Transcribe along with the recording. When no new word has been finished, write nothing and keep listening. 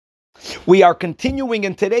We are continuing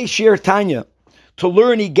in today's Shir Tanya to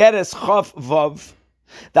learn Igeres Chav Vav.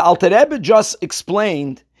 The Alter Rebbe just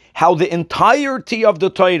explained how the entirety of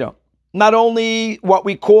the Torah, not only what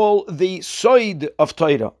we call the Soid of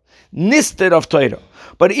Torah, Nister of Torah,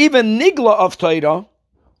 but even Nigla of Torah,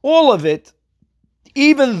 all of it,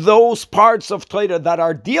 even those parts of Torah that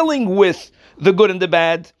are dealing with the good and the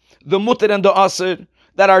bad, the Mutter and the Asr,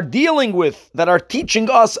 that are dealing with, that are teaching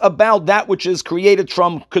us about that which is created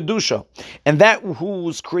from Kedusha, and that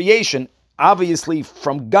whose creation, obviously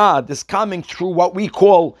from God, is coming through what we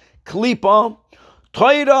call Klipa,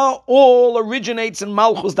 Torah all originates in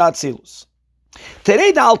Malchus Datzilus.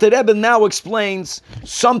 Today the Alter Rebbe now explains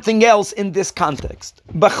something else in this context.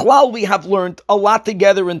 Bechlal, we have learned a lot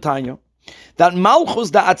together in Tanya, that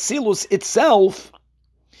Malchus Datzilus itself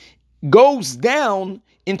goes down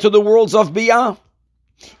into the worlds of Biyah.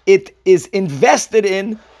 It is invested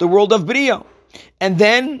in the world of Bria, and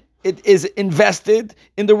then it is invested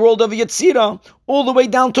in the world of Yetzirah, all the way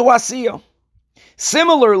down to Asiya.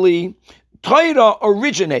 Similarly, Torah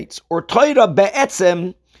originates, or Torah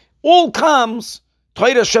be'etzem, all comes,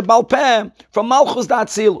 Torah shebal peh, from Malchus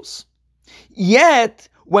Datzilus. Yet,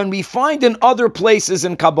 when we find in other places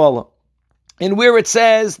in Kabbalah, in where it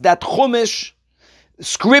says that Chumash,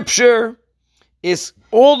 scripture, is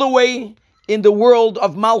all the way in the world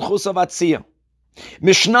of Malchus of Atziyah.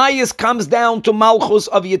 Mishnayos comes down to Malchus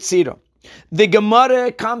of Yetzirah. The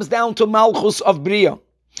Gemara comes down to Malchus of Bria.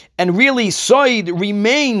 And really, Soid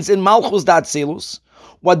remains in Malchus Datzilus.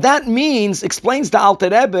 What that means, explains the Alter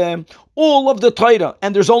Rebbe, all of the Torah,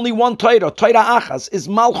 and there's only one Torah Achas, is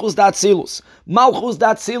Malchus Datzilus. Malchus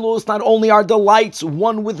Datzilus, not only are the lights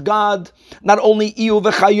one with God, not only Iyu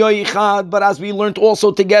v'chayoy ichad, but as we learned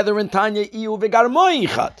also together in Tanya, Iyu v'garmoy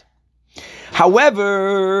ichad.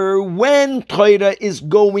 However, when Torah is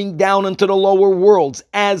going down into the lower worlds,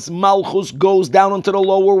 as Malchus goes down into the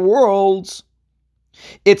lower worlds,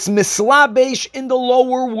 it's mislabesh in the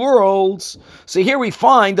lower worlds. So here we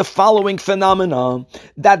find the following phenomena,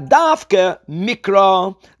 that Dafka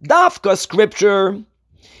Mikra, Dafka scripture,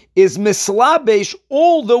 is mislabesh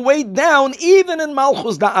all the way down, even in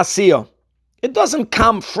Malchus Da'asiyah. It doesn't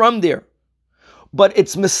come from there, but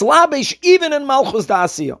it's mislabesh even in Malchus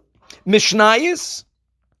Da'asiyah. Mishnayos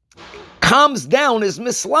comes down as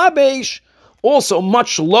mislabesh, also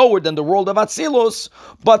much lower than the world of Atzilus,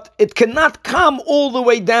 but it cannot come all the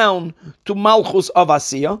way down to Malchus of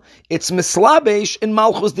Asiya. It's mislabesh in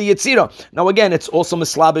Malchus the Yetzirah. Now again, it's also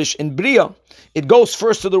mislabesh in Bria. It goes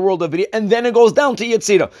first to the world of Bria, and then it goes down to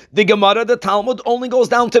Yetzirah. The Gemara, the Talmud, only goes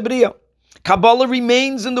down to Bria. Kabbalah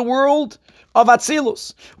remains in the world of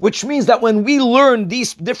Atzilus, which means that when we learn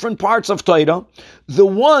these different parts of Torah, the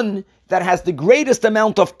one that has the greatest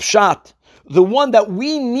amount of pshat, the one that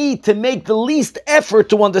we need to make the least effort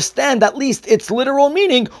to understand at least its literal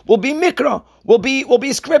meaning, will be Mikra, will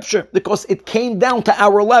be scripture, because it came down to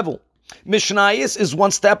our level. Mishnayos is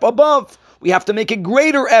one step above. We have to make a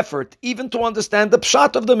greater effort even to understand the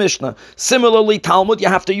pshat of the Mishnah. Similarly, Talmud, you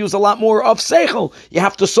have to use a lot more of seichel. You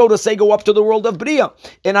have to, so to say, go up to the world of Bria.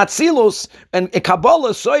 In Atzilus and Kabbalah,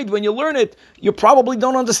 Soid, when you learn it, you probably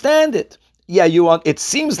don't understand it. Yeah, it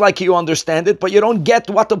seems like you understand it, but you don't get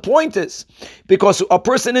what the point is. Because a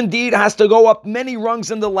person indeed has to go up many rungs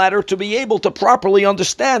in the ladder to be able to properly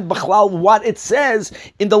understand Bechlal what it says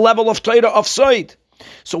in the level of Torah of Soid.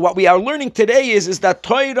 So what we are learning today is that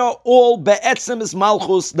Torah all be'etzem is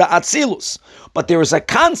Malchus the Atzilus. But there is a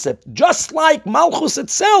concept, just like Malchus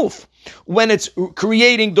itself, when it's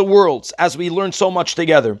creating the worlds, as we learned so much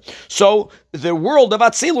together. So the world of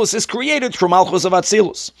Atzilus is created from Malchus of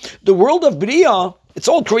Atzilus. The world of Bria, it's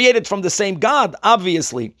all created from the same God,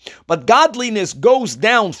 obviously. But godliness goes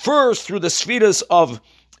down first through the spheres of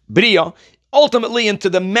Bria, ultimately into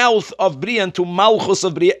the mouth of Bria, into Malchus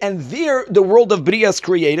of Bria, and there the world of Bria is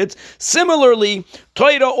created. Similarly,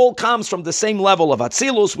 Torah all comes from the same level of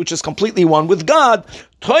Atzilus, which is completely one with God.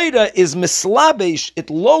 Torah is mislabesh, it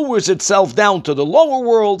lowers itself down to the lower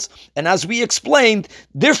worlds, and as we explained,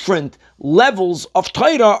 different levels of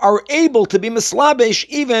Torah are able to be mislabesh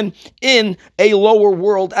even in a lower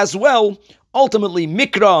world as well. Ultimately,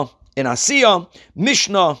 Mikra in Asiya,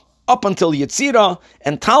 Mishnah up until Yetzirah,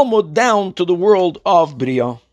 and Talmud down to the world of Bria.